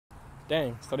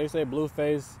Dang, so they say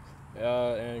Blueface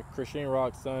and Chrisean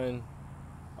Rock's son,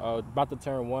 about to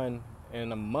turn 1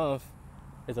 in a month,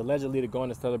 is allegedly going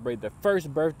to celebrate their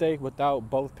first birthday without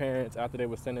both parents after they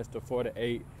were sentenced to 4 to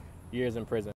 8 years in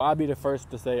prison. I'll be the first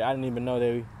to say I didn't even know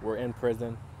they were in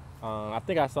prison. I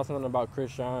think I saw something about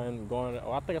Chrisean going,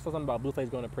 or I think I saw something about Blueface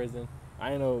going to prison. I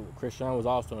didn't know Chrisean was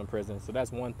also in prison, so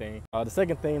that's one thing. The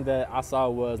second thing that I saw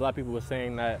was a lot of people were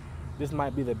saying that this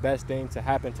might be the best thing to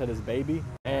happen to this baby.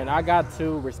 And I got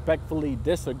to respectfully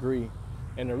disagree.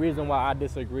 And the reason why I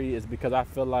disagree is because I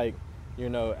feel like, you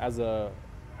know,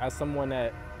 as someone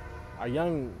that, a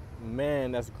young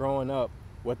man that's growing up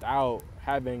without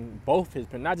having both his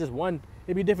parents, not just one.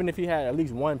 It'd be different if he had at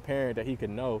least one parent that he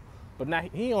could know, but now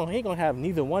he ain't gonna have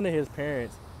neither one of his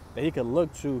parents that he could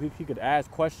look to, he could ask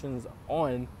questions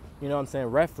on, you know what I'm saying,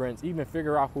 reference, even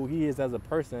figure out who he is as a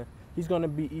person. He's gonna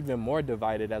be even more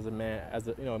divided as a man,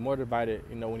 more divided,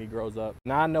 when he grows up.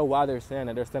 Now I know why they're saying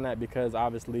that. They're saying that because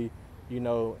obviously,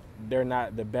 they're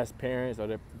not the best parents or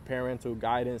the parental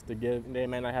guidance to give. They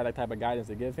may not have that type of guidance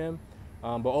to give him.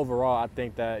 But overall, I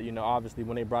think that, obviously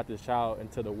when they brought this child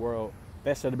into the world,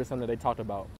 that should have been something that they talked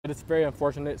about. But it's very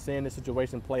unfortunate seeing this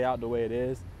situation play out the way it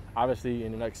is. Obviously,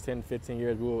 in the next 10, 15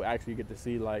 years, we will actually get to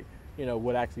see, like,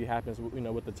 what actually happens,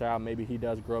 with the child. Maybe he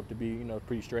does grow up to be,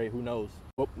 pretty straight. Who knows?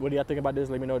 What do y'all think about this?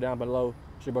 Let me know down below.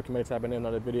 It's your boy, Committed, tapping in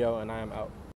another video, and I am out.